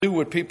Do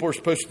what people are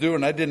supposed to do,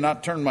 and I did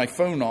not turn my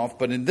phone off.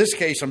 But in this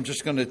case, I'm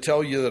just going to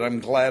tell you that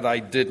I'm glad I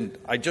didn't.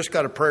 I just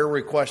got a prayer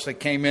request that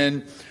came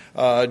in.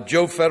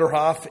 Joe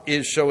Federhoff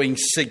is showing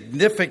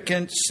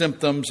significant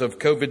symptoms of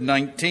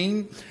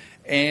COVID-19,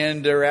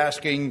 and they're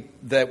asking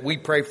that we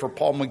pray for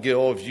Paul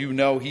McGill. As you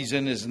know, he's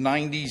in his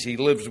 90s. He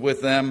lives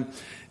with them,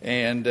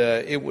 and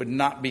it would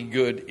not be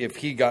good if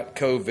he got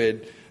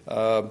COVID.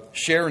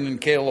 Sharon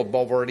and Caleb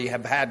already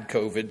have had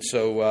COVID,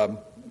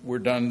 so we're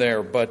done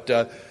there.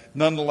 But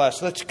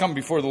nonetheless, let's come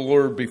before the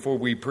Lord before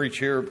we preach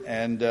here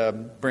and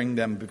bring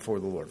them before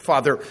the Lord.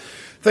 Father,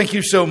 thank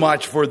you so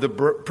much for the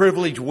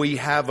privilege we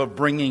have of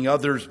bringing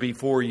others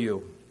before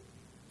you.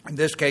 In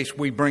this case,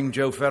 we bring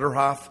Joe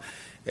Federhoff,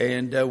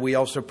 and we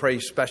also pray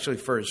especially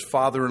for his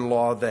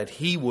father-in-law that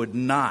he would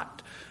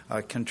not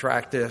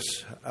contract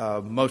this.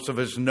 Most of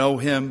us know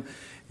him,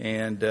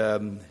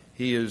 and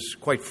he is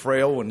quite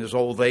frail in his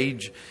old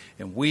age,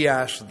 and we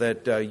ask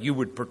that you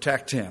would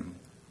protect him.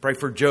 Pray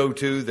for Joe,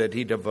 too, that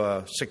he'd have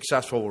a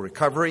successful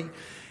recovery.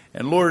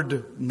 And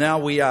Lord, now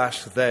we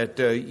ask that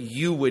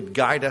you would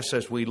guide us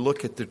as we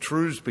look at the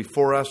truths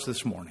before us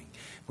this morning.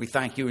 We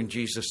thank you in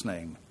Jesus'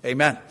 name.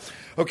 Amen.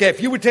 Okay,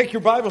 if you would take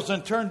your Bibles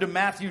and turn to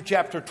Matthew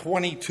chapter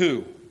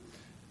 22.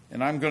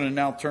 And I'm going to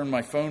now turn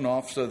my phone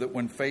off so that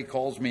when Faye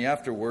calls me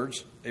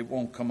afterwards, it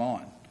won't come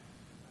on.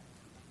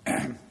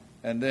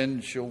 And then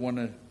she'll want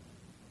to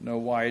know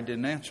why I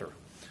didn't answer.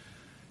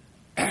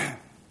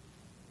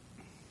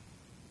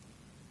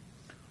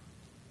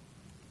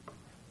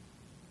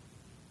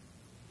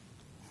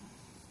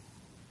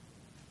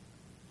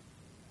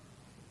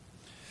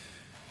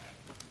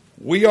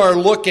 We are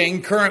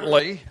looking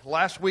currently,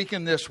 last week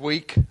and this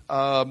week,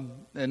 and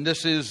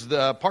this is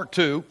the part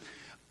 2,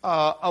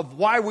 of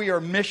why we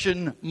are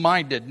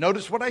mission-minded.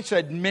 Notice what I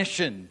said,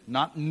 mission,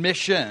 not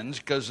missions,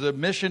 because the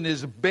mission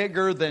is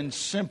bigger than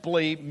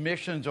simply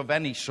missions of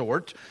any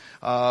sort.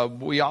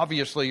 We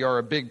obviously are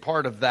a big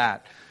part of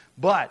that.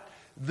 But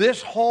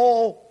this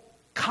whole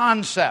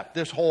concept,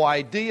 this whole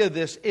idea,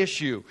 this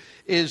issue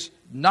is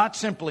not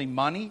simply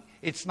money.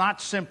 It's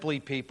not simply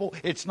people.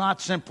 It's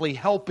not simply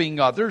helping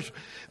others.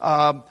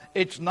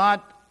 It's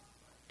not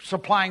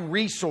supplying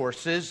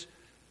resources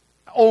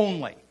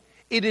only.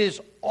 It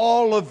is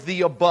all of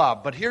the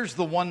above. But here's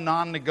the one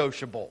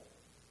non-negotiable.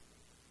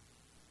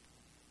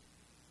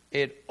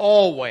 It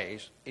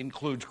always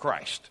includes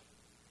Christ.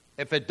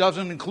 If it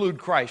doesn't include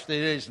Christ,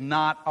 it is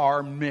not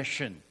our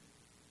mission.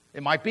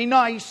 It might be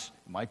nice,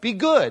 it might be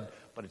good,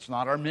 but it's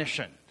not our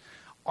mission.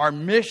 Our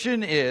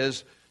mission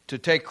is to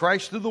take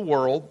Christ to the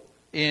world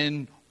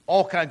in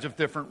all kinds of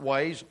different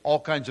ways, all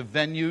kinds of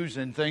venues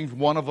and things.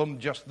 One of them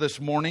just this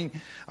morning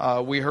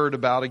we heard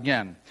about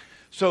again.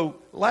 So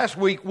last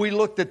week we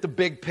looked at the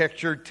big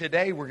picture.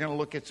 Today we're going to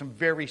look at some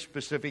very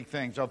specific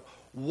things of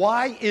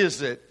why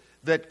is it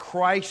that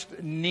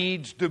Christ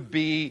needs to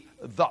be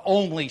the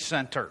only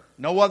center.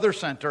 No other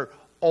center,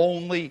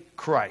 only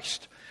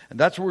Christ. And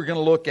that's what we're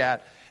going to look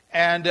at.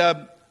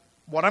 And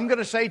what I'm going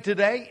to say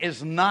today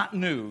is not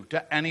new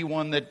to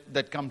anyone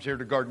that comes here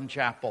to Garden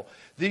Chapel.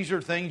 These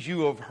are things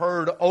you have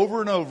heard over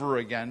and over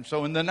again.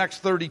 So in the next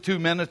 32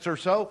 minutes or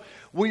so,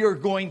 we are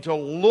going to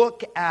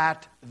look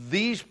at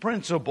these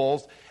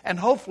principles and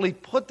hopefully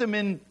put them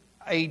in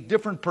a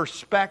different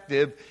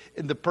perspective.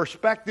 And the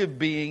perspective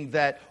being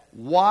that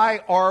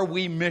why are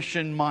we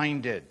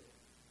mission-minded?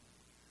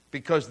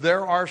 Because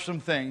there are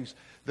some things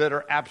that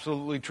are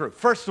absolutely true.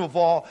 First of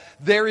all,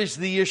 there is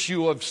the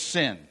issue of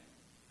sin.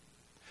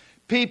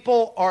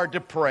 People are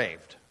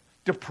depraved.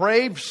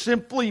 Depraved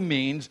simply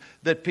means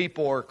that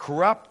people are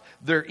corrupt,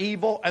 they're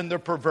evil, and they're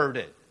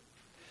perverted.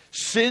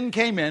 Sin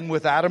came in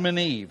with Adam and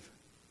Eve.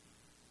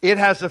 It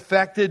has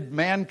affected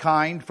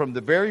mankind from the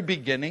very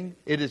beginning.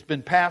 It has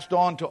been passed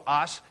on to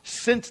us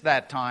since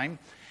that time.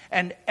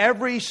 And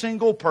every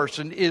single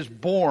person is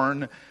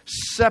born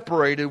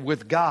separated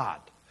with God.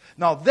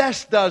 Now,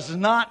 this does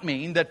not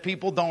mean that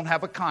people don't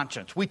have a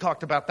conscience. We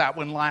talked about that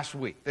one last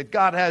week, that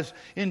God has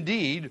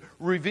indeed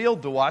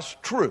revealed to us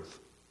truth.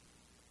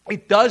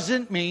 It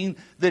doesn't mean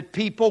that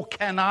people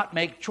cannot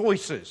make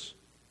choices.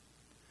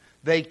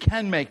 They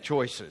can make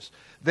choices.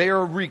 They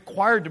are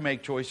required to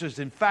make choices.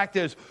 In fact,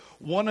 as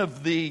one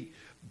of the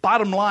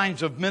bottom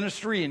lines of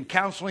ministry and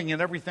counseling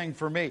and everything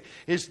for me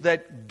is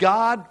that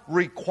God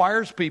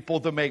requires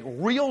people to make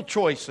real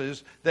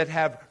choices that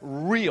have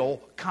real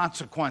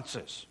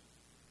consequences.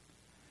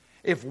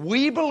 If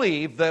we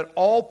believe that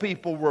all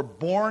people were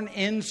born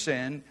in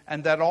sin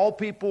and that all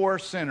people are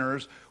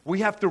sinners, we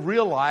have to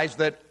realize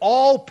that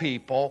all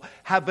people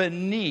have a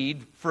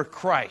need for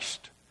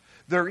Christ.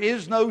 There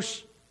is no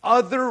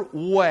other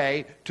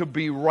way to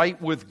be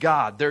right with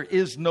God. There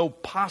is no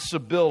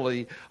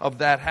possibility of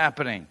that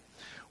happening.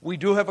 We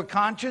do have a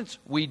conscience.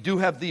 We do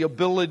have the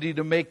ability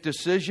to make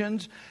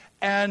decisions.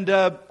 And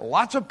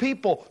lots of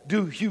people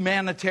do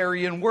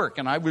humanitarian work.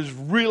 And I was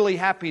really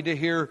happy to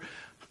hear...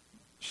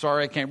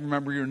 Sorry, I can't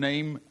remember your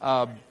name.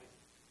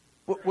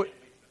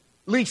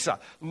 Lisa.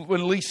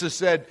 When Lisa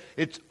said,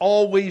 it's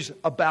always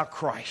about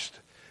Christ.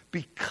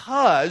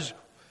 Because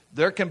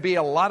There can be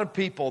a lot of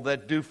people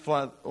that do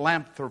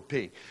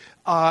philanthropy.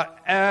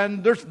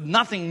 And there's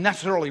nothing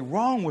necessarily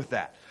wrong with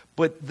that.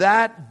 But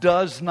that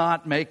does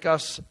not make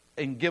us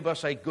and give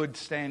us a good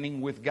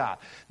standing with God.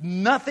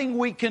 Nothing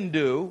we can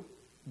do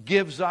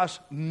gives us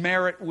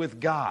merit with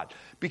God.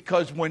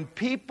 Because when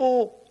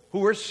people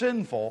who are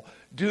sinful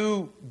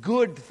do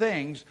good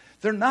things,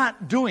 they're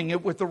not doing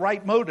it with the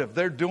right motive.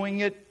 They're doing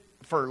it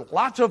for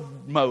lots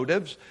of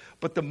motives,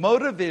 but the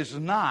motive is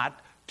not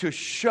to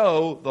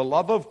show the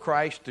love of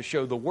Christ, to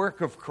show the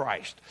work of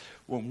Christ.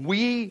 When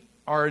we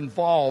are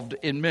involved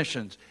in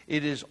missions,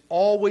 it is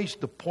always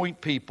to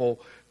point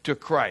people to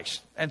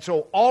Christ. And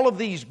so all of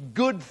these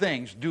good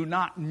things do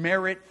not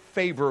merit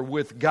favor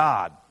with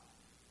God.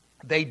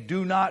 They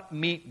do not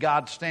meet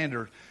God's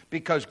standard,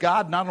 because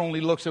God not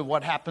only looks at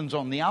what happens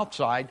on the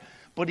outside,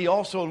 but He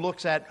also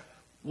looks at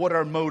what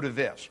our motive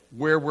is,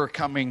 where we're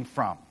coming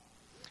from.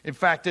 In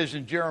fact, as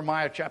in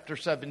Jeremiah chapter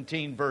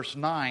 17, verse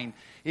 9,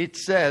 it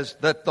says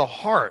that the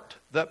heart,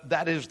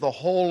 that is the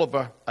whole of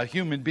a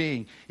human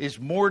being, is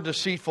more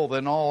deceitful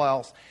than all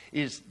else,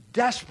 is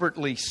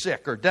desperately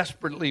sick or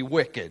desperately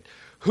wicked.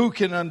 Who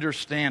can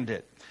understand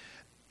it?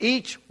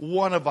 Each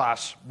one of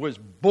us was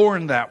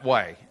born that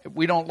way.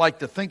 We don't like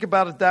to think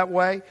about it that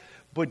way,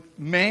 but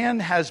man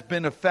has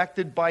been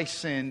affected by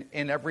sin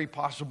in every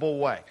possible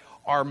way.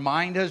 Our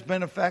mind has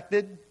been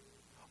affected.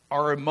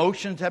 Our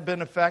emotions have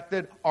been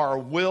affected. Our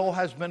will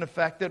has been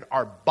affected.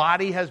 Our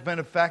body has been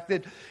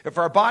affected. If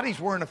our bodies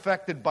weren't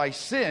affected by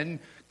sin,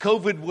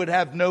 COVID would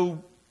have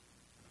no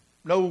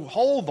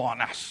hold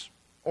on us,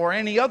 or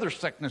any other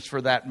sickness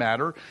for that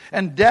matter,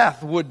 and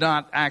death would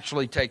not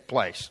actually take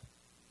place.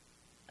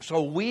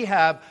 So we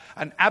have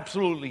an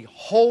absolutely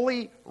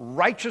holy,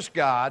 righteous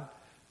God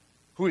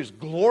who is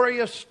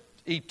glorious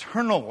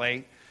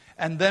eternally,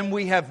 and then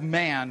we have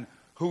man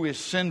who is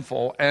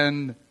sinful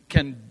and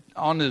can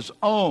on his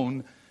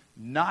own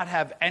not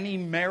have any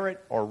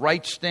merit or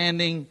right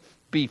standing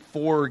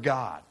before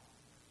God.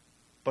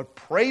 But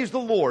praise the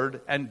Lord,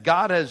 and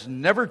God has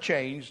never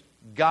changed.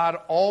 God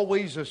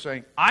always is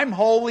saying, I'm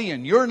holy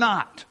and you're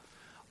not.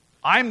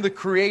 I'm the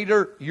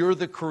creator, you're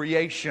the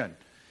creation.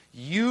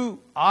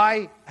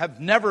 I have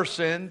never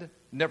sinned,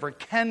 never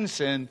can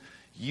sin.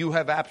 You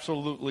have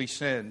absolutely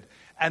sinned.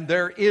 And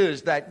there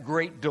is that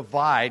great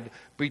divide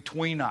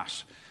between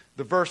us.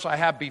 The verse I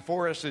have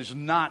before us is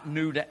not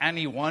new to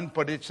anyone,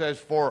 but it says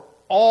for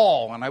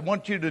all. And I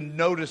want you to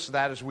notice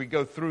that as we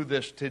go through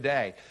this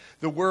today.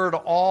 The word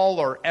all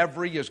or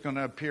every is going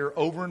to appear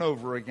over and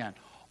over again.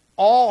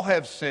 All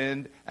have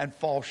sinned and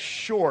fall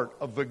short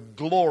of the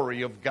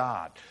glory of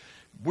God.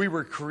 We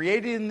were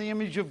created in the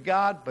image of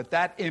God, but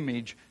that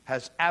image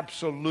has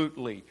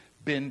absolutely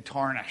been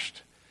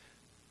tarnished.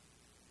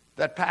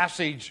 That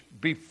passage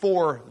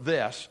before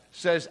this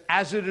says,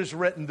 as it is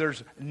written,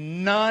 there's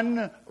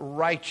none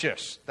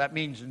righteous. That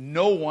means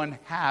no one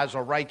has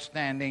a right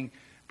standing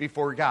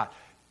before God.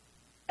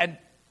 And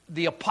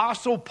the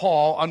Apostle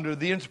Paul, under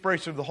the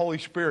inspiration of the Holy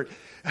Spirit,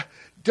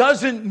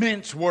 doesn't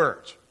mince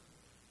words.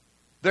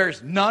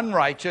 There's none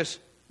righteous,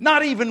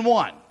 not even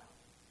one.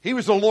 He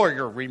was a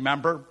lawyer,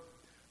 remember?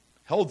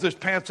 Holds his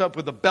pants up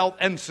with a belt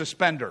and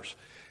suspenders.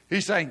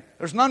 He's saying,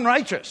 there's none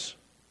righteous,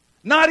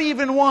 not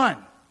even one.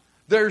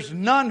 There's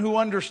none who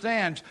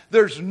understands.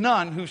 There's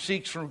none who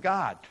seeks from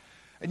God.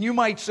 And you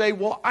might say,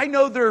 well, I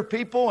know there are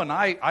people, and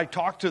I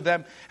talk to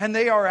them, and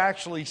they are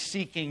actually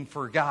seeking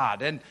for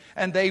God.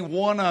 And they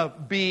want to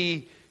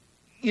be,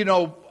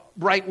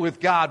 right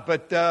with God.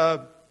 But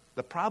the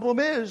problem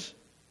is,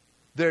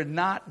 they're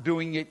not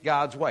doing it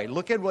God's way.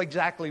 Look at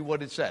exactly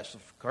what it says.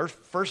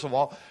 First of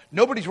all,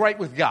 nobody's right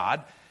with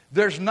God.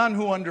 There's none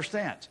who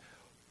understands.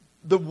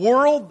 The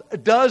world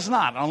does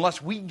not,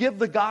 unless we give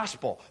the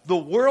gospel, the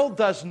world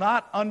does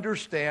not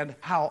understand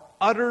how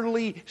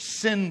utterly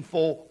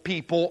sinful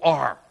people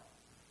are.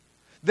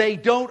 They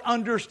don't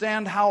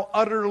understand how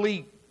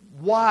utterly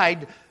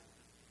wide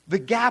the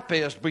gap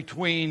is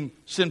between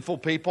sinful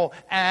people,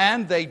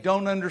 and they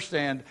don't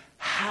understand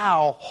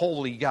how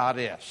holy God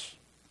is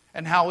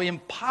and how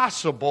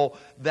impossible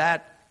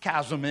that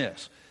chasm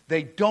is.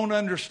 They don't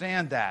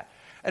understand that.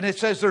 And it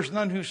says there's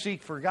none who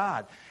seek for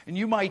God. And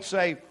you might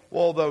say,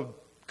 well, the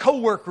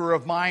coworker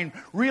of mine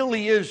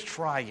really is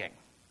trying.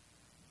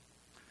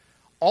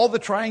 All the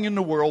trying in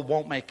the world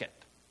won't make it.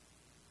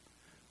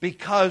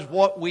 Because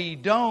what we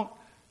don't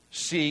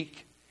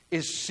seek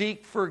is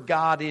seek for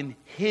God in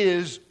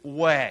His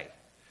way.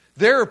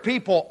 There are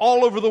people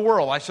all over the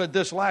world. I said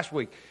this last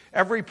week.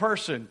 Every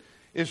person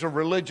is a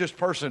religious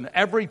person.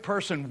 Every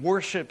person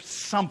worships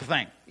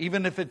something,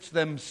 even if it's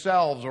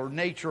themselves or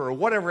nature or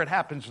whatever it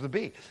happens to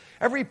be.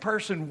 Every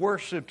person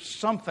worships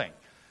something.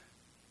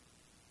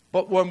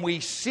 But when we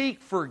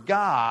seek for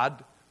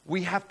God,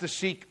 we have to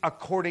seek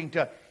according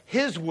to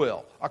His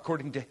will,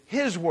 according to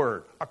His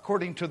word,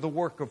 according to the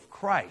work of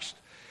Christ.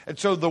 And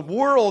so the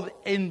world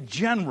in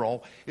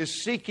general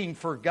is seeking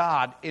for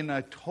God in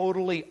a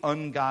totally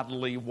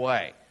ungodly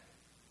way.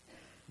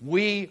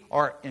 We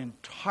are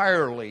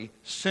entirely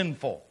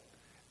sinful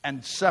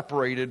and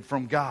separated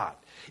from God.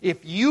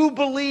 If you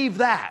believe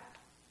that,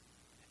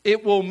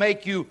 It will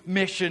make you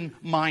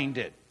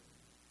mission-minded.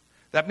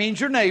 That means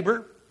your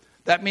neighbor.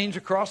 That means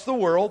across the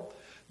world.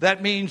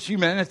 That means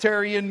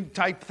humanitarian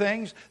type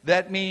things.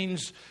 That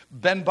means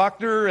Ben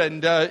Buckner,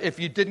 and if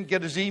you didn't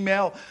get his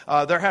email,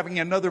 they're having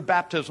another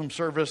baptism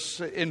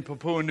service in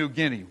Papua New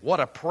Guinea. What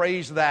a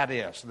praise that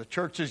is. The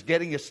church is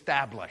getting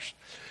established.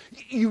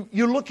 You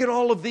look at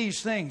all of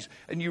these things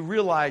and you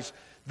realize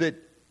that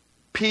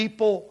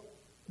people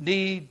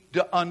need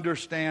to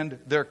understand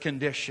their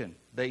condition.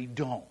 They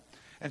don't.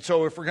 And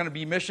so if we're going to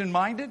be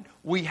mission-minded,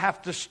 we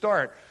have to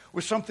start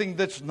with something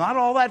that's not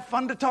all that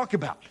fun to talk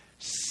about.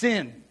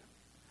 Sin.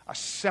 A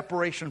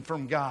separation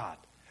from God.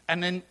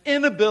 And an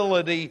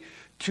inability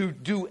to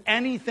do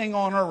anything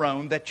on our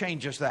own that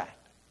changes that.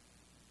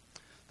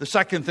 The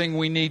second thing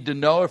we need to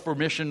know if we're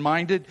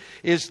mission-minded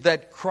is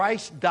that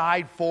Christ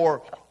died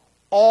for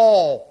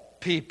all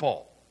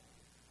people.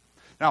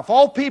 Now, if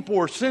all people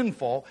were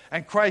sinful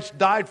and Christ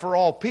died for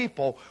all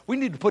people, we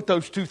need to put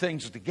those two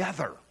things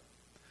together.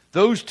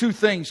 Those two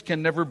things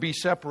can never be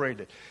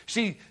separated.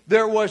 See,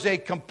 there was a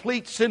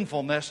complete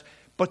sinfulness,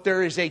 but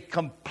there is a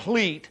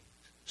complete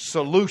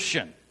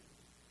solution.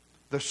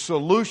 The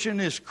solution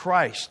is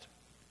Christ.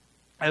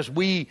 As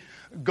we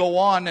go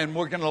on, and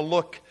we're going to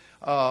look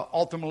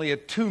ultimately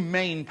at two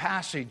main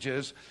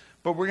passages,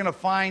 but we're going to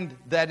find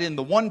that in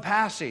the one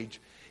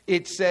passage,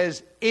 it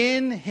says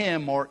in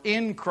Him or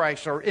in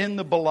Christ or in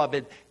the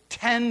Beloved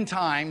 10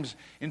 times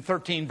in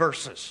 13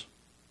 verses.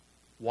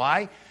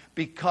 Why?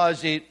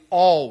 Because it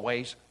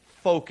always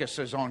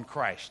focuses on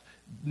Christ.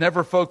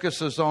 Never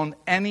focuses on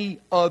any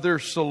other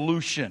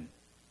solution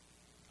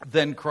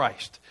than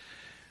Christ.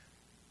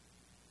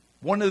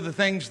 One of the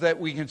things that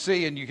we can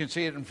see, and you can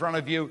see it in front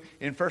of you,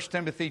 in 1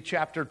 Timothy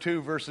chapter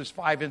 2, verses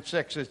 5 and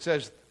 6, it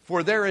says,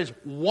 "For there is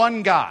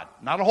one God,"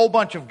 not a whole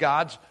bunch of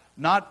gods,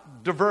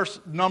 not diverse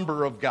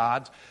number of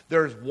gods.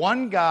 There's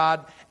one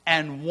God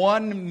and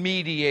one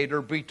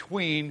mediator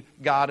between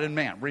God and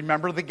man.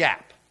 Remember the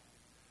gap.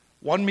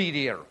 One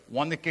mediator,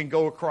 one that can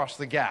go across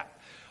the gap.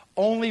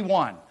 Only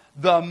one.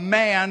 The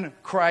man,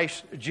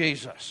 Christ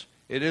Jesus.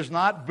 It is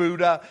not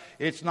Buddha.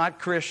 It's not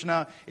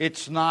Krishna.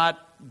 It's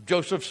not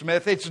Joseph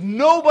Smith. It's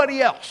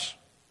nobody else.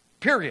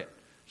 Period.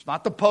 It's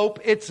not the Pope.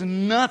 It's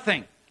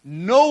nothing.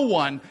 No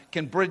one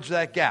can bridge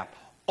that gap.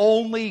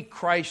 Only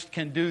Christ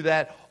can do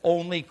that.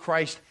 Only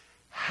Christ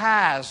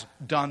has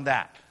done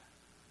that.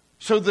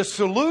 So the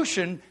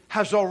solution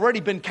has already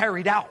been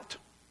carried out.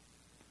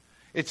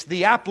 It's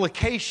the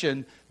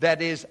application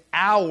that is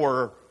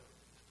our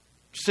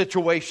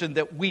situation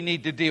that we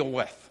need to deal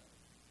with.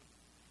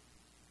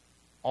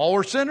 All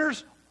are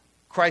sinners.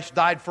 Christ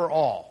died for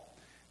all.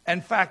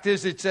 And fact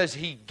is, it says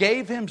He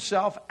gave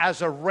Himself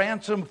as a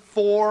ransom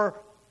for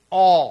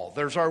all.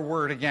 There's our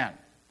word again.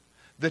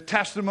 The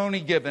testimony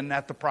given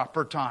at the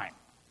proper time.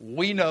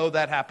 We know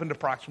that happened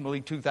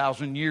approximately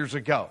 2,000 years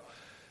ago.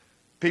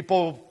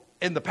 People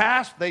in the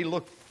past, they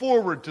looked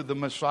forward to the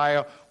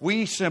Messiah.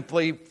 We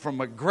simply, from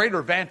a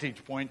greater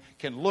vantage point,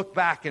 can look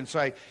back and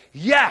say,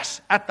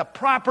 yes, at the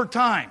proper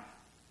time.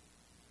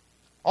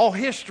 All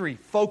history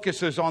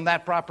focuses on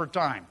that proper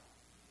time.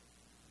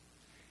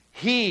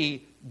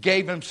 He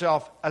gave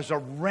Himself as a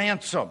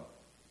ransom,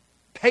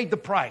 paid the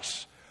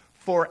price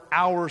for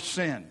our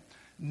sin.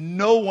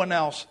 No one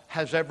else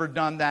has ever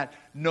done that.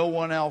 No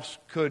one else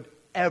could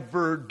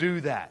ever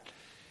do that.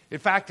 In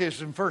fact,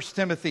 it's in 1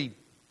 Timothy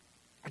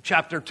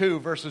chapter 2,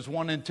 verses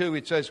 1 and 2,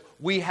 it says,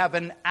 "We have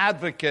an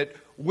advocate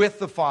with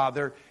the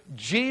Father,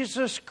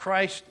 Jesus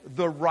Christ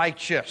the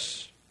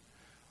righteous."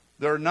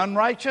 There are none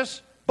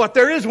righteous, but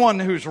there is one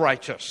who's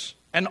righteous,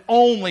 and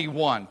only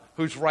one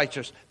who's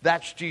righteous.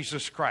 That's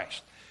Jesus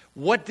Christ.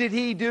 What did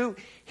He do?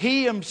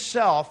 He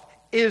Himself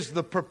is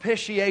the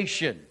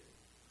propitiation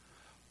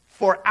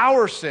for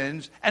our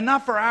sins, and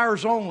not for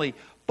ours only,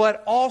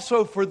 but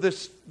also for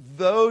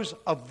those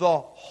of the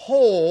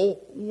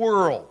whole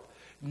world.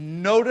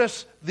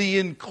 Notice the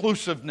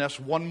inclusiveness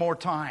one more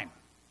time.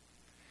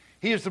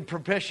 He is the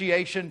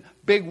propitiation.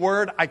 Big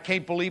word. I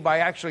can't believe I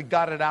actually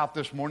got it out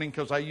this morning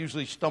because I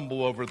usually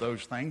stumble over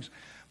those things.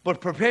 But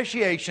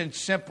propitiation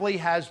simply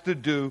has to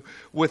do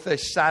with a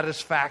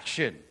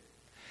satisfaction.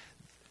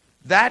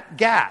 That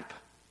gap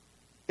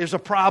is a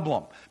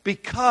problem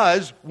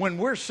because when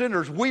we're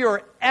sinners, we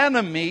are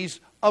enemies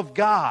of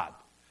God.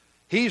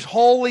 He's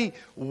holy.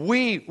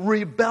 We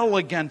rebel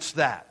against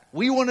that.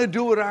 We want to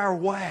do it our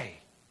way.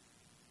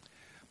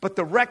 But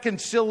the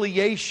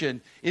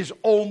reconciliation is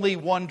only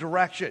one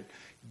direction.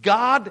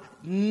 God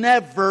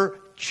never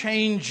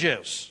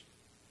changes.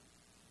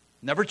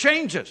 Never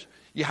changes.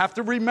 You have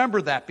to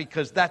remember that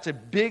because that's a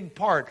big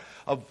part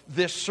of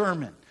this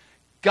sermon.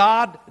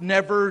 God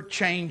never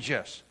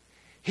changes.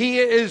 He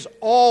is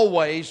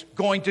always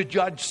going to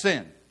judge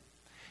sin.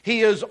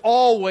 He is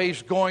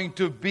always going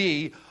to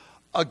be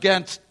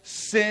against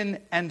sin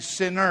and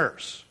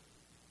sinners.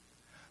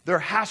 There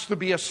has to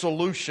be a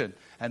solution.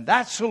 And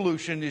that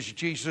solution is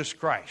Jesus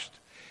Christ.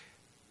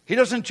 He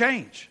doesn't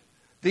change.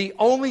 The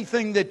only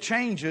thing that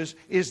changes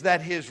is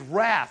that His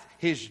wrath,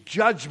 His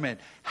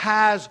judgment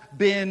has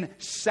been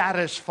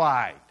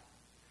satisfied.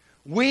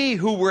 We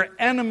who were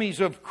enemies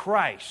of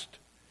Christ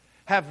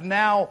have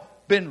now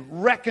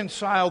been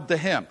reconciled to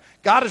Him.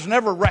 God is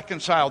never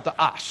reconciled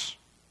to us.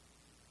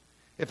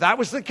 If that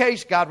was the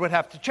case, God would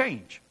have to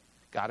change.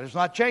 God has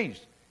not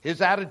changed. His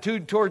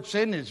attitude towards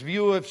sin, His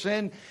view of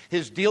sin,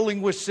 His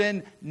dealing with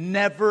sin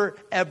never,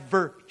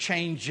 ever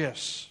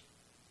changes.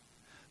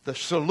 The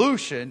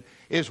solution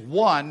is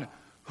one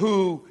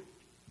who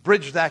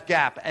bridged that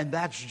gap, and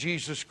that's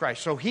Jesus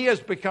Christ. So He has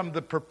become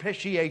the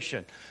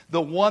propitiation,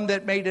 the one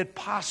that made it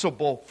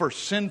possible for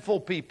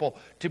sinful people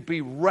to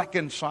be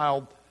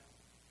reconciled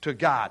to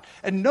God.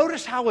 And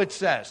notice how it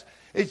says,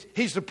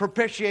 He's the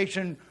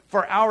propitiation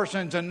for our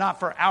sins and not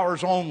for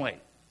ours only.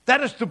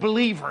 That is to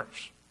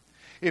believers.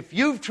 If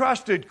you've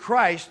trusted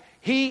Christ,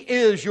 He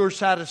is your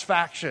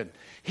satisfaction.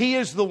 He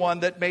is the one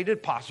that made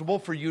it possible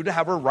for you to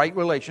have a right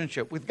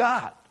relationship with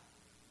God.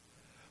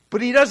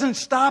 But He doesn't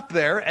stop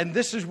there, and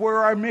this is where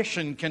our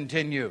mission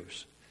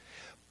continues.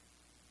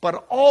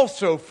 But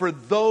also for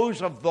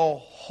those of the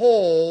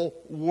whole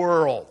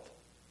world.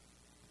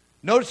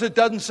 Notice it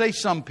doesn't say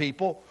some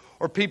people,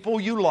 or people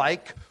you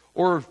like,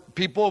 or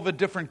people of a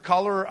different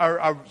color, or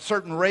a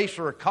certain race,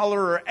 or a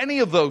color, or any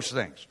of those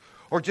things.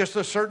 Or just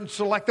a certain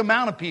select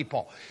amount of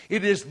people.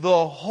 It is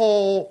the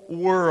whole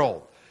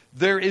world.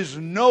 There is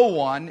no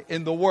one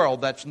in the world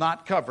that's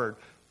not covered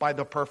by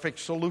the perfect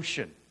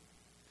solution.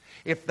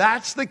 If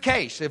that's the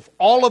case, if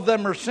all of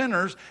them are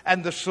sinners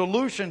and the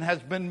solution has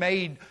been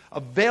made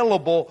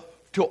available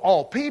to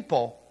all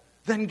people,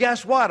 then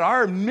guess what?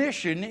 Our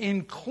mission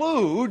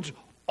includes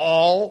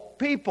all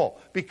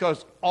people,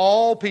 because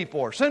all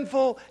people are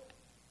sinful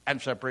and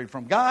separated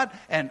from God,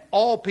 and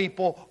all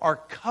people are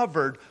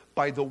covered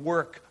by the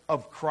work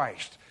of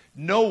Christ.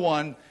 No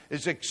one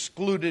is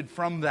excluded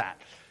from that.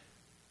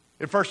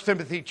 In 1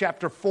 Timothy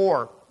chapter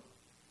 4,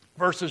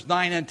 verses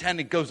 9 and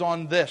 10, it goes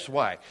on this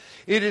way.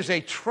 It is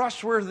a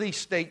trustworthy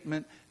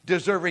statement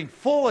deserving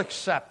full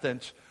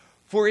acceptance,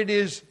 for it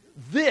is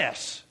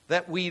this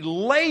that we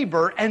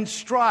labor and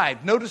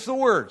strive. Notice the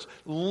words,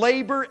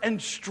 labor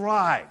and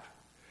strive.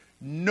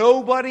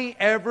 Nobody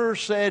ever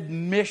said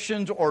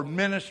missions or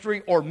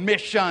ministry or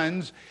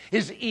missions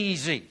is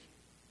easy.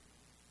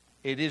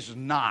 It is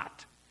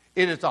not.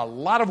 It is a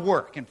lot of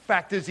work. In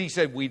fact, as he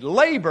said, we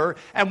labor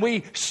and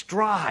we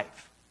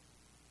strive.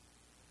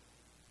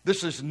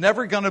 This is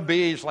never going to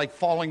be like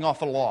falling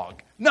off a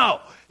log.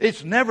 No,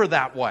 it's never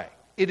that way.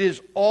 It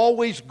is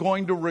always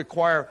going to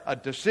require a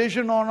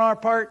decision on our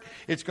part.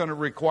 It's going to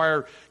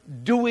require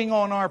doing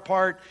on our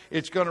part.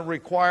 It's going to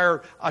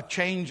require a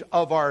change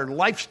of our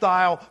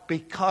lifestyle,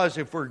 because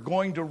if we're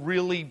going to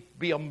really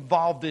be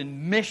involved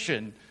in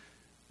mission,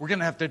 we're going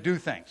to have to do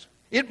things.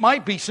 It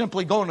might be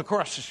simply going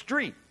across the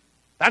street.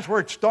 That's where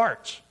it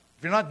starts.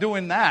 If you're not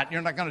doing that,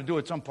 you're not going to do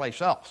it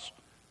someplace else.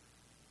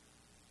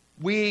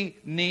 We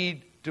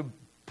need to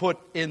put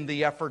in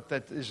the effort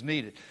that is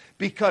needed,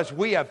 because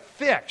we have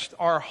fixed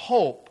our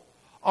hope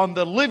on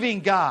the living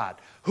God,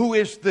 who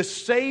is the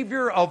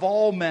Savior of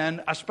all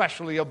men,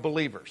 especially of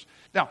believers.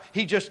 Now,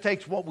 he just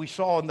takes what we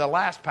saw in the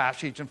last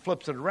passage and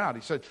flips it around.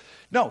 He said,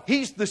 no,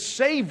 He's the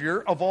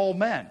Savior of all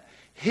men.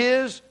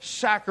 His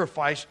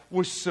sacrifice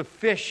was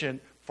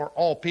sufficient for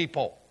all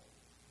people.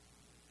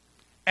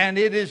 And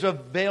it is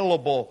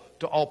available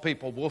to all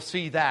people. We'll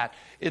see that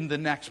in the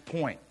next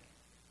point.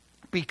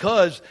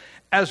 Because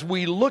as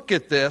we look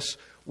at this,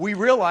 we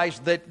realize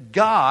that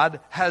God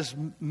has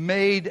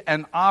made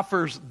and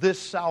offers this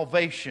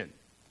salvation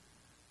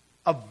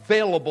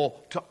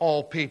available to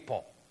all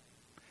people.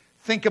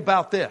 Think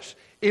about this.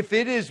 If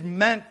it is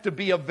meant to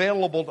be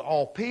available to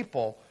all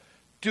people,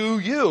 do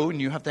you,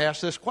 and you have to ask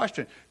this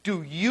question,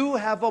 do you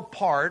have a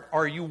part,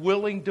 are you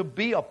willing to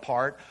be a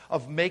part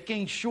of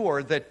making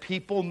sure that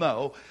people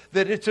know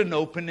that it's an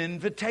open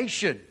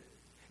invitation?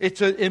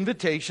 It's an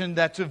invitation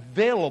that's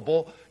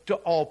available to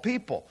all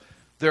people.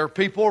 There are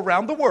people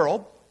around the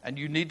world, and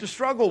you need to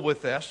struggle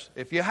with this.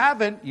 If you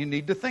haven't, you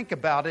need to think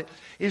about it,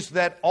 is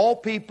that all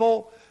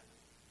people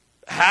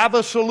have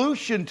a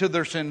solution to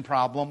their sin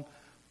problem,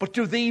 but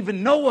do they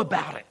even know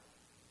about it?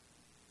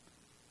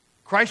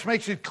 Christ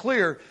makes it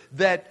clear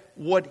that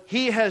what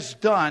He has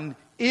done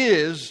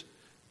is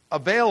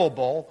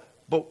available,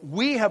 but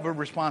we have a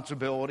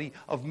responsibility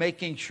of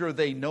making sure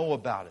they know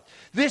about it.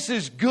 This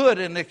is good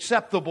and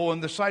acceptable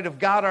in the sight of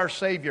God our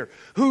Savior,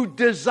 who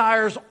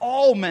desires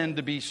all men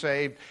to be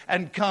saved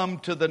and come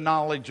to the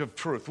knowledge of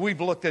truth.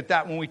 We've looked at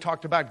that when we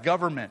talked about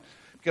government,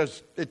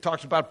 because it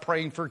talks about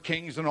praying for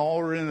kings and all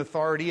who are in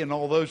authority and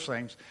all those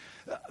things,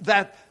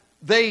 that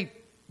they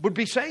would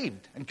be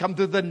saved and come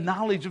to the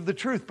knowledge of the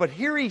truth. But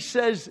here he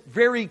says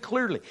very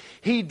clearly,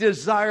 He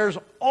desires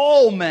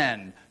all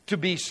men to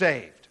be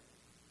saved.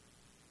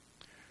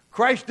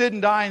 Christ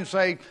didn't die and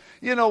say,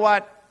 you know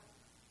what,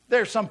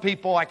 there's some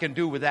people I can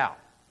do without.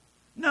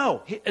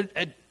 No,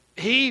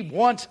 he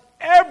wants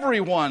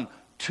everyone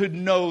to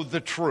know the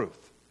truth.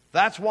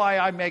 That's why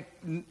I make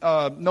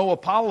no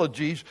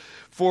apologies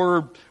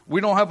for, we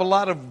don't have a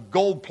lot of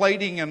gold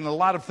plating and a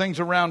lot of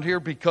things around here,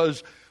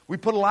 because we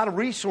put a lot of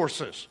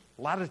resources,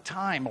 a lot of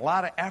time, a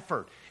lot of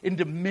effort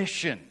into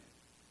mission,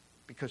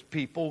 because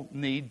people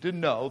need to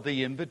know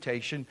the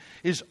invitation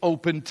is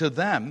open to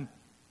them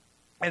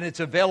and it's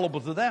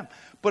available to them.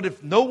 But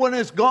if no one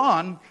has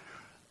gone,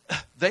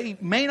 they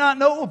may not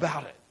know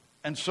about it.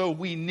 And so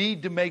we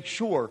need to make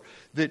sure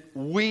that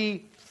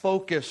we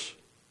focus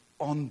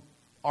on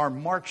our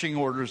marching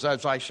orders,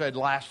 as I said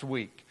last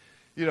week.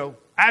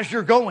 As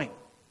you're going,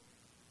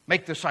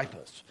 make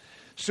disciples.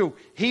 So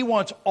he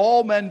wants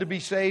all men to be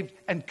saved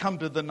and come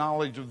to the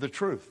knowledge of the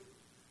truth.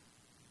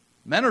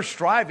 Men are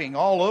striving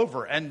all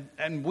over,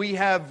 and we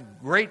have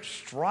great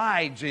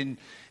strides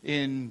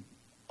in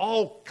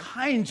all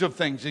kinds of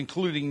things,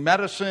 including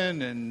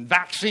medicine and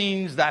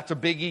vaccines. That's a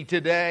biggie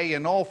today,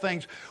 and all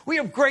things. We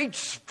have great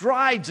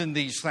strides in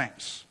these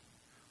things.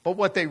 But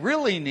what they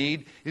really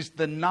need is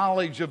the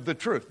knowledge of the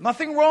truth.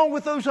 Nothing wrong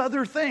with those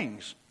other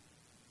things.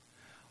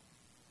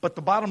 But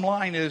the bottom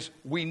line is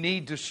we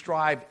need to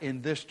strive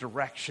in this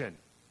direction.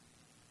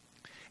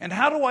 And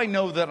how do I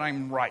know that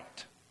I'm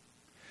right?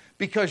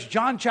 Because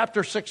John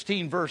chapter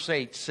 16 verse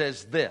 8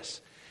 says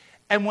this.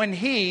 And when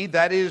he,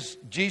 that is,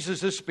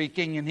 Jesus is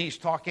speaking, and he's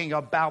talking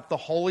about the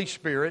Holy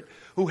Spirit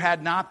who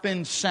had not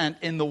been sent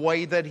in the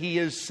way that he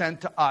is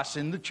sent to us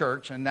in the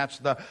church, and that's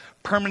the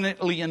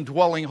permanently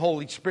indwelling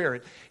Holy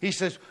Spirit. He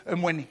says,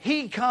 and when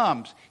he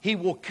comes, he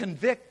will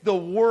convict the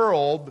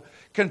world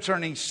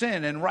concerning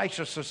sin and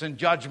righteousness and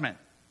judgment.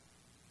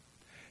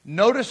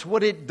 Notice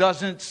what it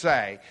doesn't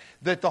say,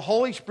 that the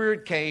Holy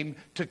Spirit came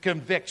to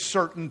convict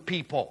certain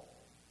people.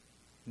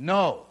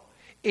 No.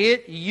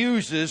 It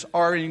uses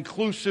our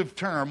inclusive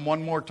term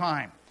one more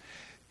time.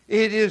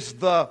 It is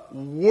the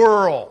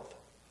world.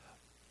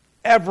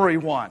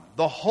 Everyone.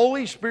 The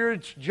Holy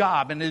Spirit's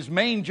job, and his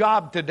main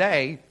job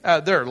today,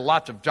 there are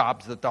lots of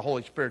jobs that the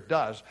Holy Spirit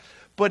does,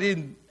 but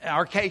in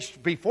our case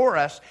before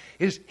us,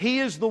 is he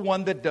is the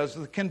one that does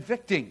the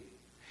convicting.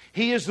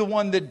 He is the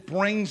one that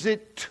brings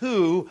it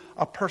to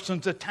a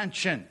person's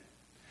attention.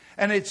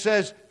 And it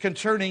says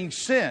concerning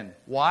sin.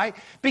 Why?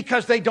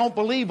 Because they don't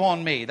believe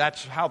on me.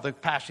 That's how the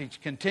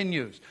passage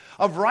continues.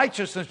 Of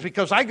righteousness,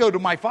 because I go to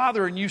my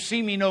Father and you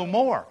see me no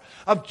more.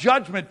 Of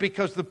judgment,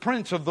 because the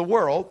prince of the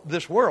world,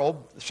 this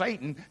world,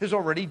 Satan, is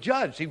already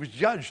judged. He was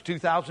judged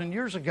 2,000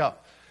 years ago.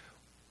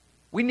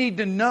 We need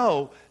to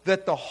know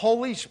that the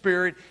Holy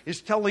Spirit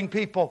is telling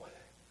people,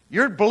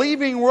 you're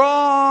believing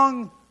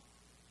wrong.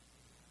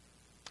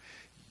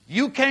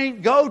 You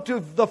can't go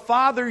to the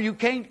Father. You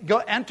can't go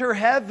enter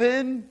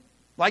heaven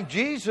like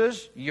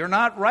Jesus. You're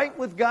not right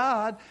with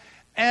God.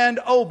 And,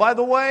 oh, by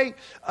the way,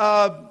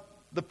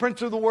 the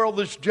prince of the world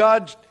is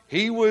judged.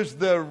 He was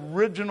the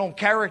original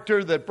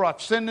character that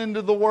brought sin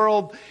into the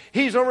world.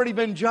 He's already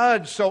been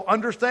judged. So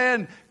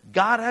understand,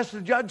 God has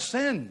to judge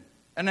sin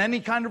and any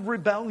kind of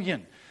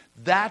rebellion.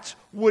 That's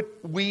what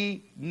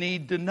we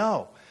need to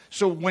know.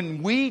 So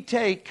when we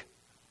take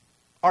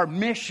our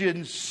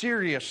mission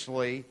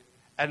seriously,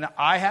 and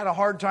I had a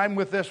hard time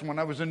with this when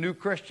I was a new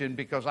Christian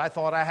because I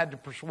thought I had to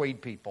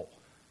persuade people.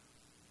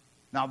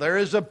 Now, there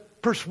is a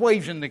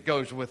persuasion that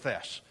goes with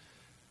this.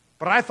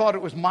 But I thought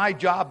it was my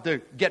job to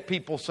get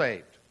people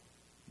saved.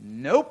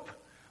 Nope.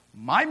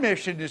 My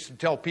mission is to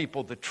tell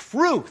people the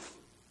truth.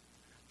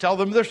 Tell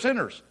them they're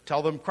sinners.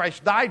 Tell them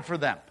Christ died for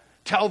them.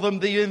 Tell them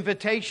the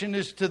invitation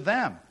is to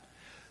them.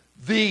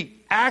 The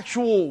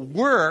actual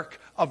work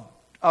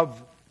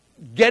of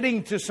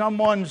getting to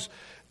someone's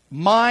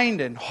mind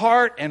and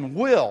heart and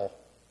will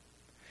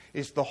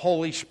is the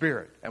Holy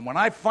Spirit. And when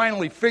I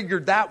finally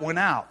figured that one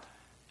out,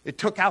 it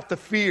took out the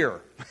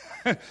fear.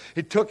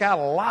 It took out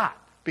a lot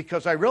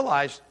because I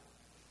realized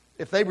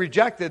if they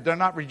reject it, they're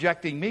not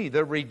rejecting me.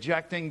 They're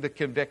rejecting the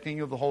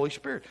convicting of the Holy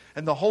Spirit.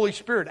 And the Holy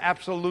Spirit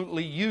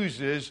absolutely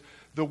uses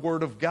the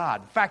Word of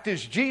God. In fact,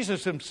 as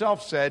Jesus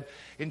himself said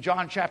in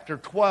John chapter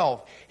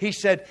 12, he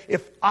said,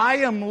 if I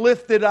am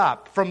lifted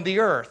up from the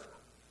earth,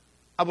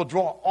 I will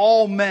draw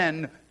all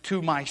men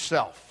to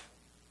myself.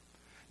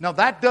 Now,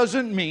 that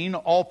doesn't mean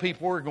all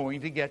people are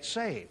going to get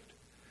saved.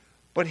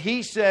 But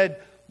he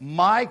said,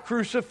 my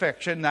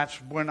crucifixion, that's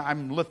when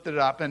I'm lifted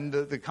up, and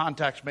the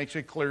context makes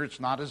it clear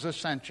it's not his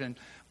ascension.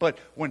 But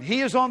when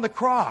he is on the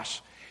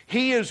cross,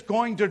 he is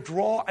going to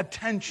draw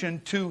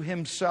attention to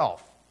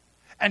himself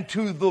and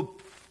to the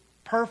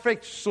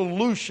perfect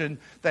solution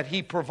that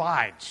he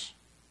provides.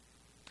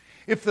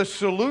 If the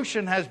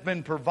solution has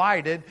been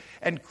provided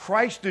and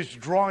Christ is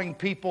drawing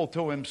people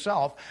to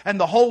himself and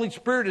the Holy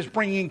Spirit is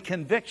bringing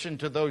conviction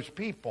to those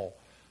people,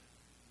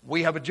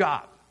 we have a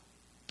job.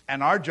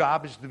 And our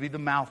job is to be the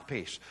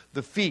mouthpiece,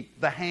 the feet,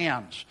 the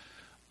hands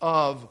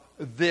of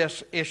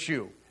this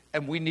issue.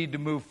 And we need to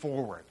move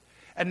forward.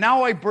 And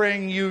now I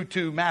bring you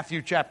to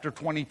Matthew chapter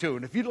 22.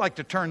 And if you'd like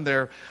to turn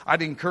there,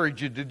 I'd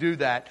encourage you to do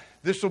that.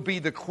 This will be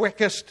the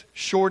quickest,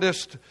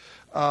 shortest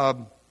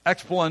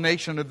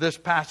explanation of this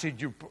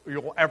passage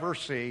you'll ever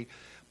see.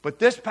 But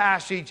this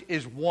passage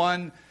is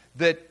one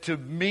that to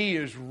me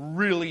is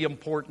really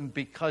important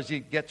because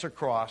it gets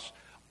across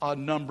a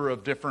number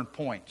of different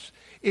points.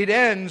 It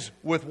ends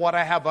with what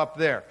I have up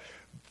there.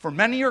 For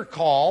many are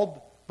called,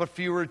 but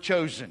few are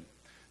chosen.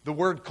 The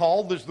word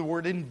called is the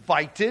word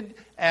invited,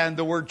 and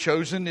the word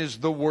chosen is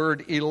the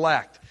word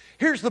elect.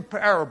 Here's the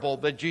parable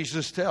that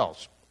Jesus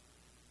tells.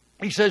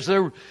 He says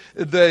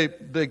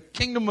the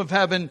kingdom of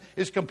heaven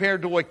is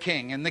compared to a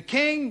king, and the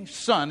king's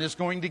son is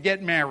going to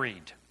get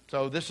married.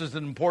 So this is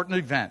an important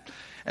event.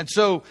 And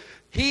so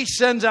he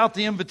sends out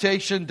the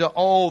invitation to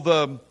all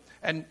the,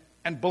 and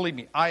believe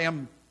me, I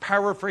am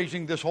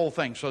paraphrasing this whole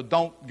thing, so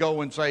don't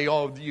go and say,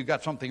 oh, you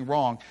got something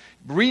wrong.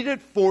 Read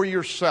it for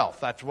yourself.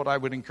 That's what I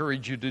would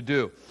encourage you to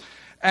do.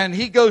 And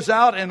he goes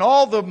out, and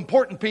all the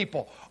important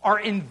people are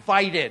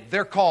invited.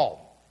 They're called.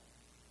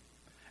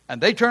 And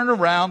they turn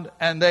around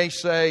and they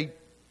say,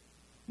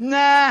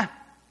 nah,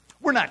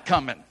 we're not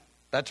coming.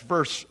 That's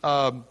verse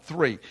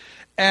 3.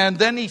 And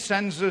then he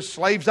sends the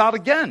slaves out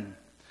again.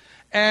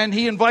 And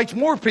he invites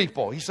more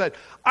people. He said,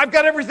 I've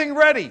got everything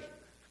ready.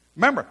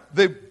 Remember,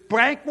 the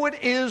banquet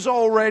is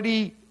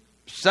already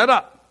set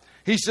up.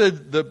 He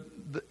said,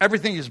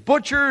 everything is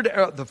butchered,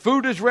 the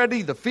food is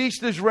ready, the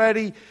feast is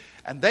ready,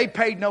 and they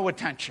paid no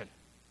attention.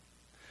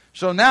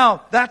 So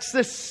now, that's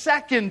the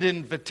second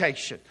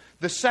invitation,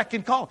 the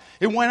second call.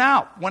 It went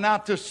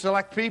out to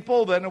select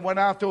people, then it went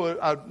out to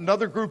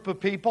another group of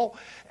people,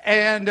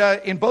 and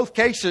in both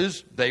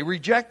cases, they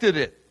rejected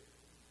it.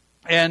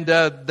 And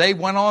they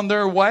went on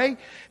their way,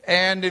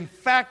 and in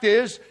fact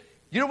is,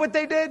 you know what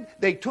they did?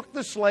 They took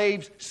the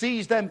slaves,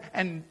 seized them,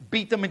 and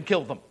beat them and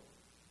killed them.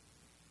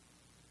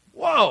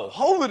 Whoa,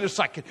 hold it a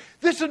second.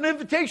 This is an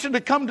invitation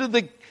to come to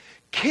the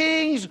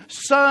king's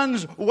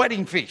son's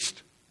wedding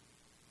feast.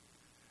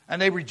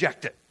 And they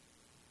reject it.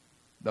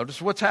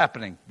 Notice what's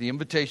happening. The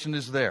invitation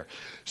is there.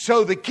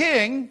 So the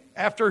king,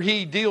 after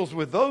he deals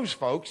with those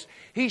folks,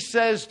 he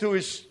says to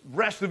his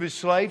rest of his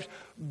slaves,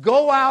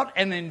 go out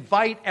and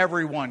invite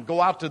everyone.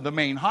 Go out to the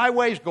main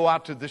highways, go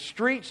out to the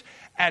streets,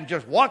 and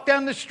just walk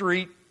down the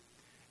street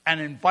and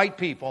invite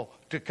people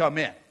to come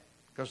in.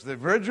 Because the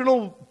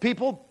original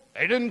people,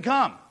 they didn't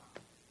come.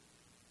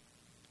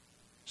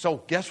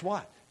 So guess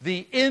what?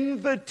 The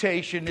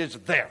invitation is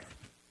there.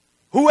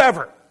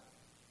 Whoever.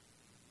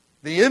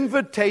 The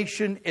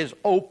invitation is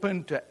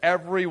open to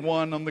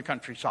everyone on the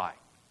countryside.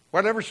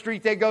 Whatever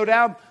street they go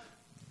down,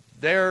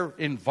 they're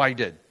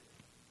invited.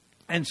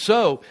 And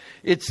so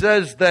it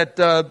says that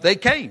they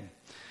came.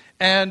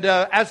 And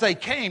as they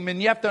came,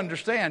 and you have to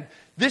understand,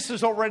 this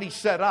is already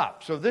set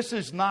up. So this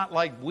is not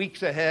like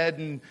weeks ahead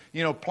and,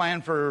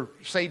 plan for,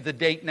 save the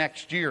date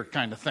next year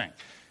kind of thing.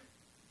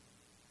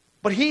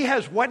 But he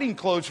has wedding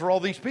clothes for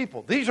all these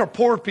people. These are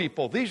poor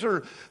people. These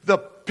are the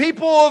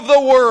people of the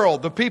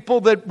world. The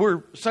people that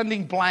we're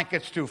sending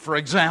blankets to, for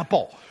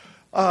example.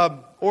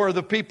 Or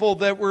the people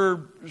that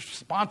were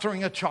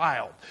sponsoring a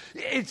child.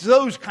 It's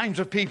those kinds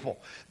of people.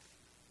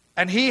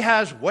 And he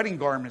has wedding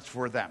garments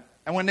for them.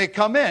 And when they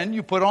come in,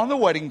 you put on the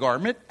wedding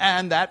garment,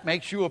 and that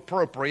makes you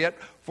appropriate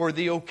for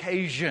the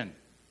occasion.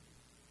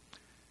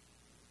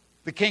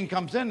 The king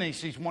comes in and he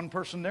sees one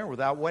person there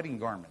without wedding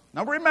garment.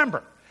 Now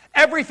remember,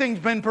 everything's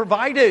been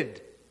provided.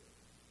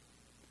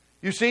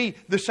 You see,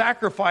 the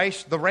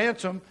sacrifice, the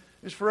ransom,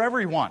 is for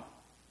everyone.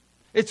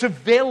 It's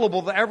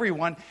available to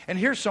everyone. And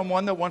here's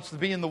someone that wants to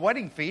be in the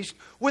wedding feast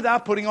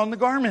without putting on the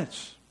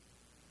garments.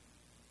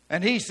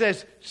 And he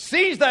says,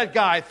 seize that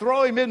guy,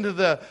 throw him into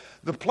the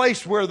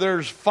place where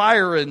there's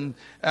fire and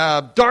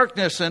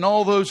darkness and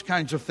all those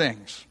kinds of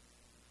things.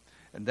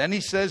 And then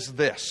he says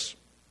this,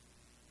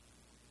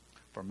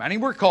 for many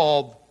were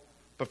called,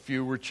 but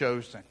few were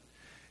chosen.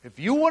 If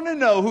you want to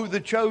know who the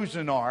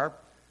chosen are,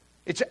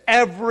 it's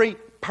every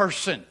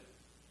person.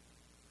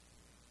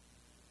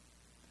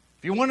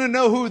 If you want to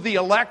know who the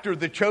elect or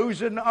the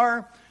chosen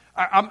are,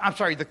 I'm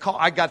sorry,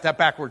 I got that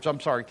backwards, I'm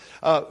sorry.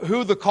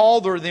 Who the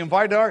called or the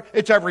invited are,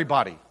 it's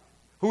everybody.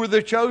 Who are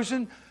the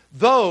chosen?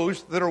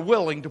 Those that are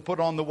willing to put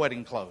on the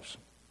wedding clothes.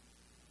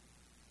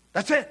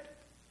 That's it.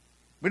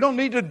 We don't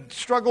need to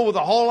struggle with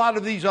a whole lot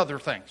of these other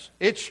things.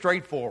 It's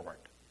straightforward.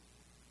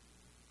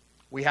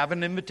 We have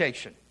an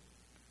invitation.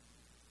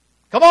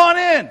 Come on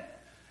in.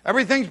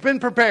 Everything's been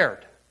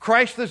prepared.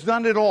 Christ has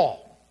done it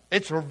all.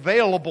 It's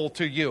available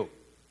to you.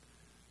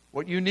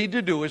 What you need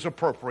to do is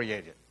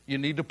appropriate it. You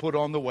need to put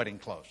on the wedding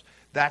clothes.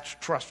 That's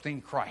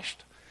trusting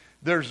Christ.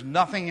 There's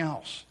nothing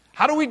else.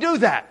 How do we do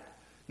that?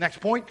 Next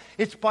point,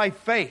 it's by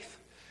faith.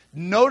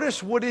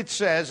 Notice what it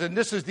says, and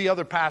this is the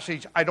other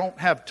passage. I don't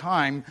have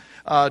time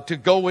to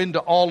go into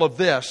all of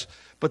this,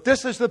 but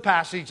this is the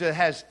passage that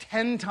has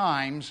 10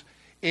 times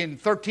in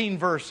 13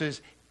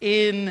 verses,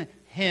 in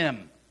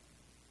Him.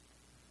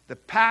 The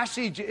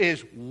passage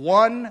is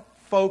one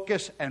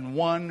focus and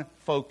one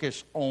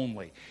focus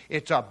only.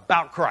 It's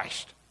about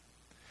Christ.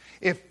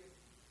 If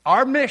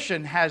our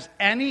mission has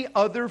any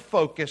other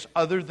focus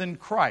other than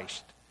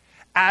Christ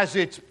as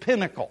its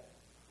pinnacle,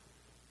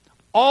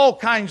 all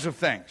kinds of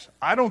things.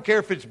 I don't care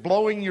if it's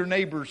blowing your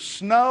neighbor's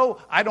snow.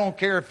 I don't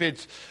care if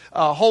it's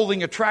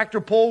holding a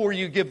tractor pull where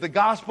you give the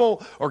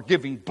gospel, or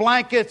giving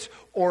blankets,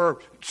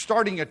 or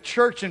starting a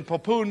church in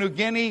Papua New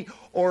Guinea,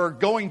 or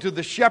going to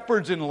the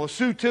shepherds in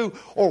Lesotho,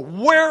 or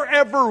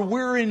wherever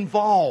we're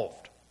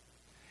involved.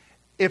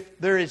 If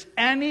there is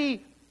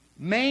any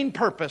main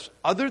purpose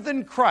other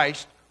than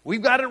Christ,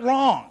 we've got it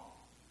wrong.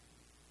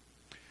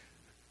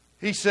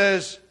 He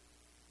says,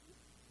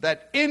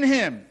 that in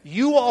him,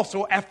 you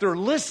also, after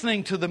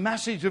listening to the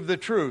message of the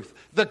truth,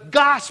 the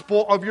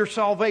gospel of your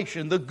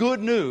salvation, the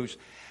good news,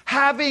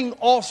 having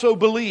also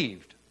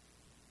believed.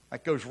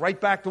 That goes right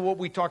back to what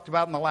we talked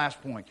about in the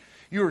last point.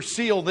 You are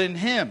sealed in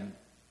him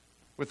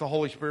with the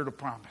Holy Spirit of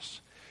promise.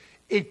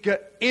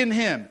 In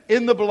him,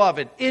 in the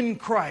beloved, in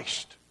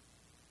Christ.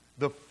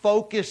 The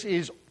focus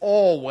is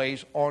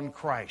always on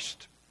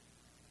Christ.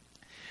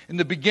 In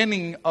the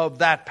beginning of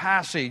that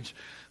passage,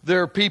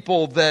 there are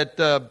people that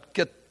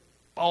get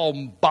all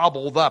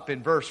bobbled up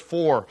in verse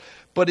 4.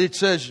 But it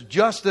says,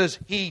 just as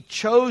he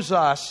chose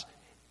us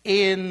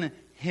in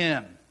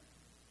him.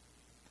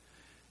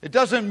 It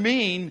doesn't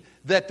mean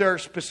that there are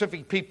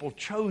specific people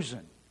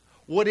chosen.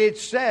 What it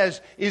says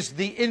is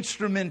the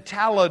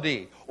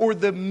instrumentality or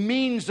the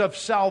means of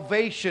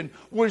salvation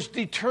was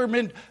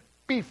determined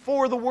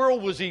before the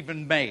world was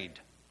even made.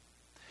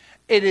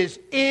 It is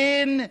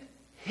in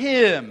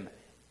him,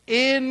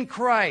 in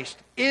Christ,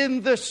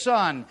 in the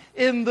Son,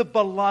 in the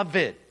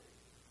beloved.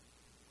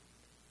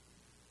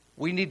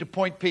 We need to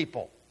point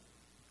people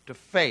to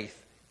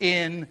faith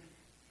in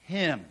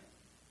him.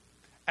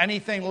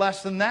 Anything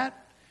less than that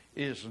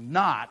is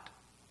not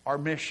our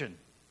mission.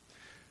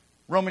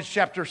 Romans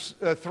chapter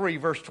 3,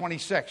 verse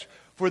 26.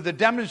 For the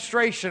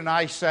demonstration,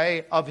 I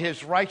say, of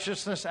his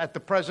righteousness at the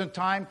present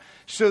time,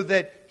 so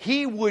that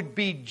he would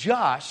be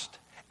just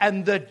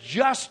and the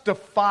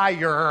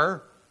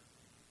justifier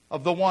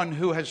of the one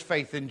who has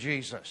faith in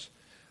Jesus.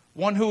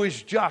 One who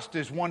is just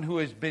is one who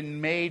has been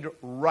made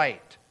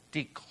right,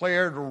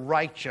 declared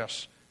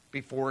righteous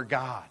before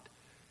God.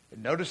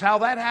 And notice how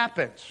that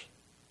happens.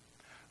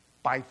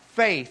 By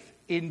faith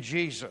in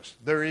Jesus.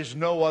 There is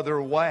no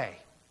other way.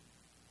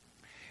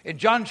 In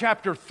John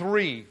chapter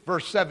 3,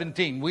 verse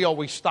 17, we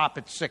always stop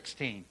at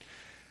 16.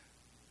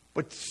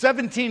 But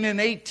 17 and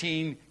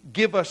 18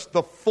 give us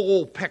the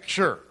full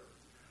picture.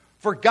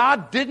 For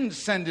God didn't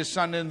send his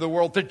Son into the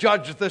world to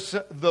judge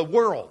the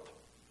world.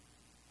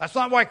 That's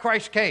not why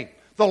Christ came.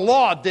 The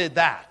law did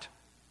that.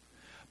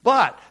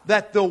 But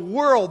that the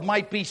world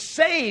might be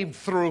saved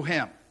through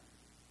him.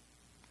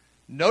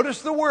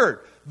 Notice the word.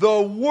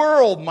 The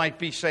world might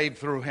be saved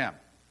through him.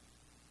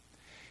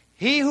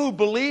 He who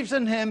believes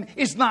in him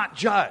is not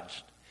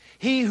judged.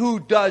 He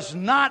who does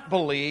not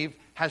believe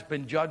has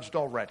been judged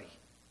already.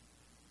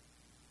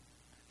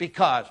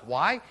 Because,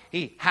 why?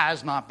 He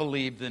has not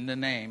believed in the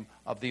name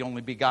of the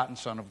only begotten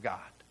Son of God.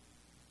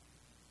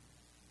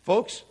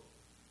 Folks,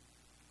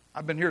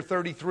 I've been here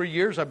 33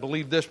 years. I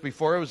believed this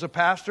before I was a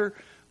pastor.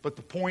 But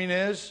the point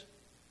is,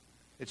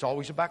 it's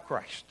always about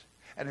Christ.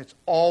 And it's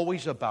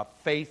always about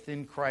faith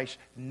in Christ,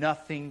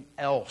 nothing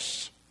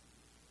else.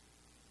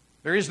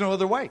 There is no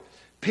other way.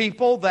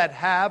 People that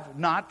have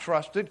not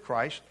trusted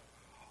Christ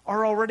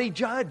are already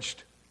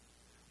judged.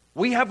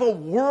 We have a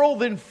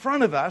world in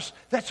front of us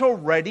that's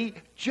already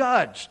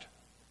judged.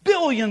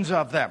 Billions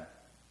of them.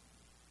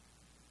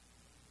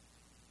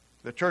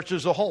 The church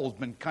as a whole has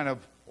been kind of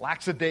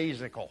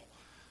lackadaisical.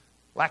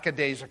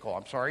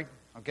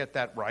 I'll get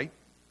that right.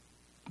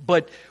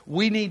 But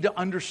we need to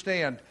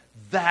understand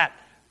that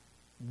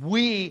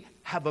we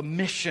have a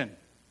mission.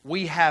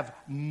 We have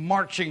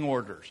marching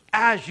orders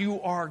as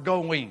you are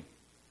going.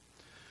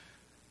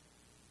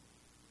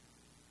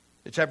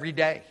 It's every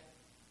day.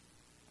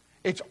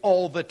 It's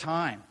all the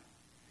time.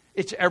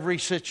 It's every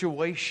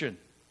situation.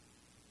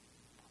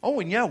 Oh,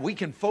 and yeah, we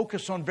can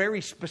focus on very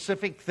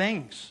specific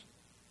things.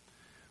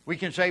 We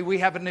can say we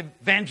have an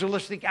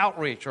evangelistic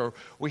outreach or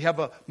we have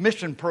a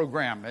mission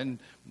program. And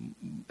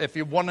if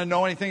you want to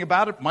know anything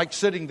about it, Mike's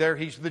sitting there.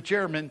 He's the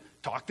chairman.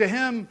 Talk to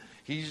him.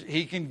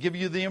 He can give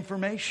you the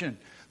information.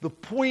 The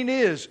point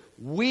is,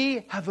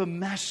 we have a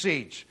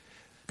message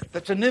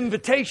that's an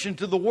invitation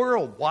to the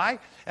world. Why?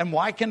 And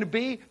why can it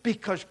be?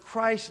 Because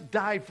Christ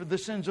died for the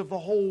sins of the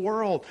whole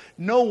world.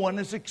 No one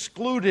is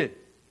excluded.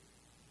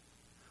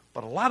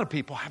 But a lot of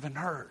people haven't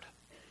heard.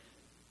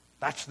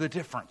 That's the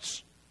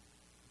difference.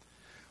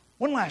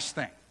 One last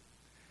thing.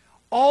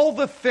 All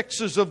the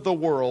fixes of the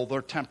world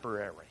are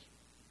temporary.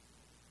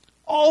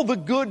 All the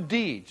good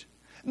deeds.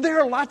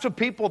 There are lots of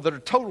people that are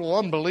total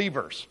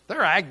unbelievers.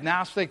 They're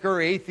agnostic or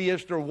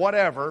atheist or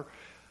whatever,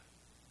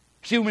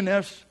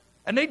 humanists,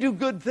 and they do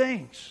good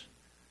things.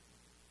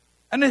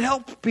 And it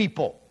helps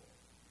people.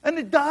 And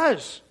it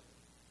does.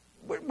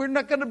 We're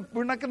not going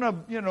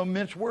to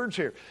mince words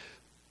here.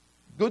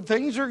 Good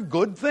things are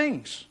good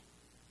things.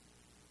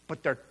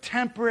 But they're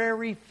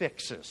temporary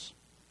fixes.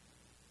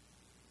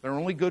 They're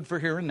only good for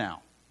here and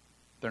now.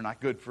 They're not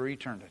good for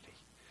eternity.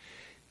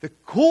 The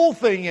cool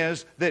thing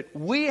is that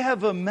we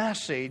have a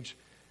message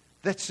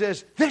that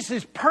says this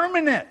is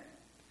permanent.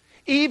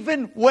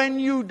 Even when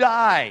you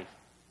die,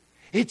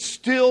 it's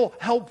still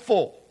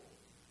helpful.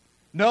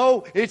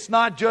 No, it's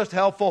not just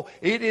helpful.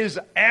 It is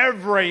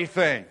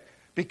everything.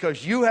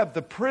 Because you have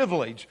the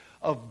privilege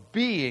of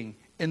being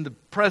in the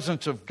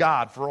presence of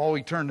God for all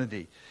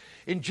eternity.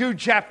 In Jude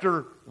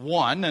chapter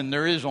 1, and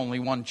there is only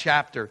one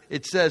chapter,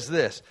 it says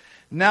this.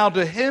 Now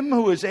to him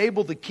who is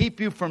able to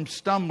keep you from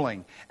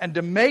stumbling and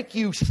to make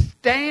you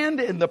stand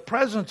in the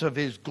presence of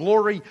his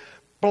glory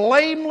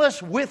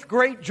blameless with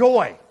great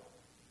joy.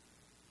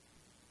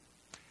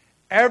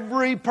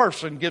 Every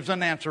person gives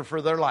an answer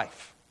for their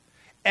life.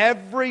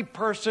 Every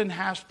person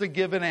has to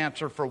give an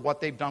answer for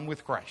what they've done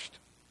with Christ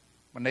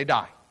when they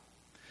die.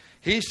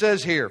 He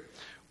says here,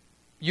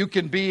 you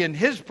can be in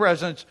His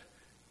presence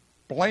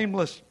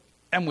blameless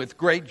and with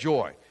great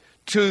joy.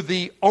 To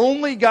the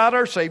only God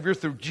our Savior,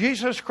 through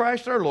Jesus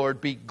Christ our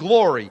Lord, be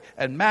glory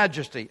and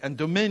majesty and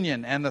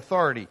dominion and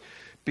authority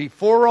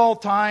before all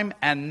time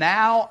and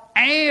now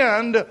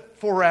and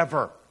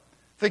forever.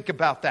 Think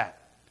about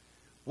that.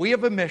 We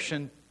have a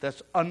mission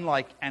that's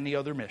unlike any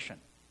other mission.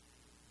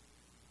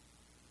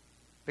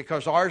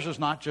 Because ours is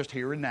not just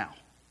here and now.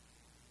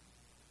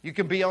 You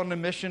can be on a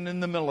mission in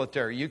the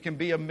military. You can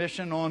be a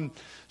mission on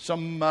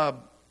some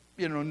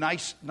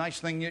nice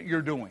thing that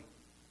you're doing.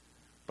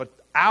 But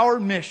our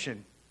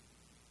mission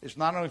is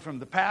not only from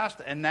the past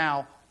and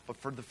now, but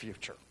for the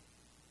future.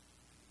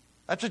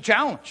 That's a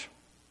challenge.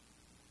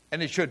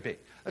 And it should be.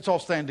 Let's all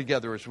stand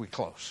together as we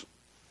close.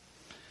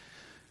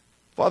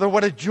 Father,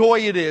 what a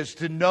joy it is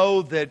to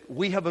know that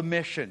we have a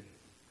mission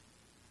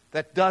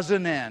that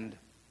doesn't end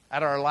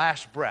at our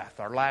last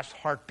breath, our last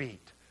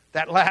heartbeat,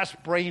 that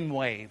last brain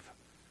wave.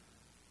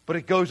 But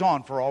it goes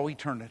on for all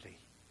eternity.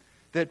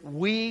 That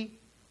we,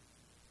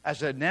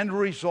 as an end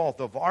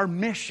result of our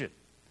mission,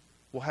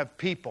 will have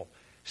people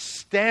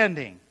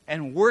standing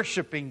and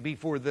worshiping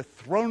before the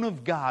throne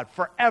of God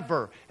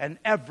forever and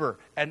ever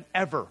and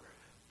ever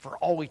for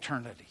all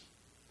eternity.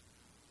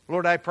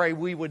 Lord, I pray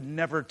we would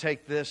never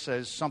take this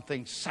as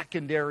something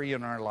secondary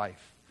in our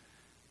life,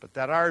 but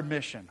that our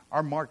mission,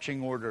 our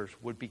marching orders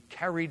would be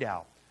carried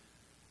out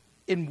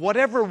in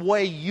whatever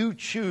way you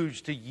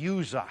choose to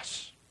use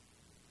us.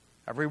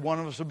 Every one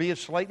of us will be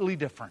slightly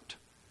different.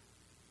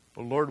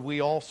 But Lord,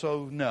 we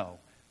also know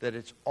that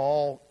it's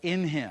all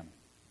in Him,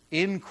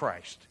 in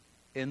Christ,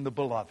 in the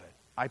Beloved.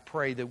 I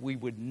pray that we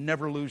would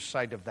never lose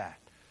sight of that,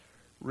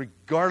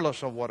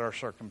 regardless of what our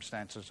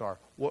circumstances are,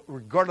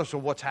 regardless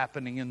of what's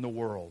happening in the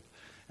world.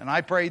 And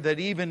I pray that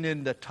even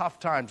in the tough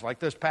times like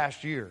this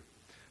past year,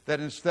 that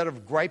instead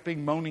of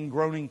griping, moaning,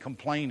 groaning,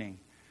 complaining,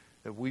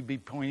 that we be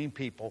pointing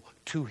people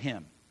to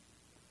Him,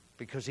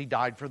 because He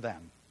died for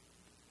them.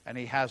 And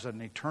He has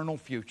an eternal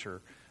future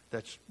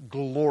that's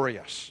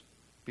glorious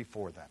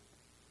before them.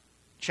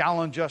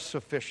 Challenge us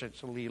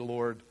sufficiently,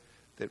 Lord,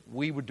 that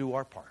we would do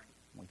our part.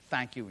 We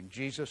thank you in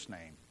Jesus'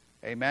 name.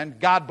 Amen.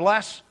 God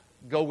bless.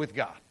 Go with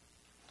God.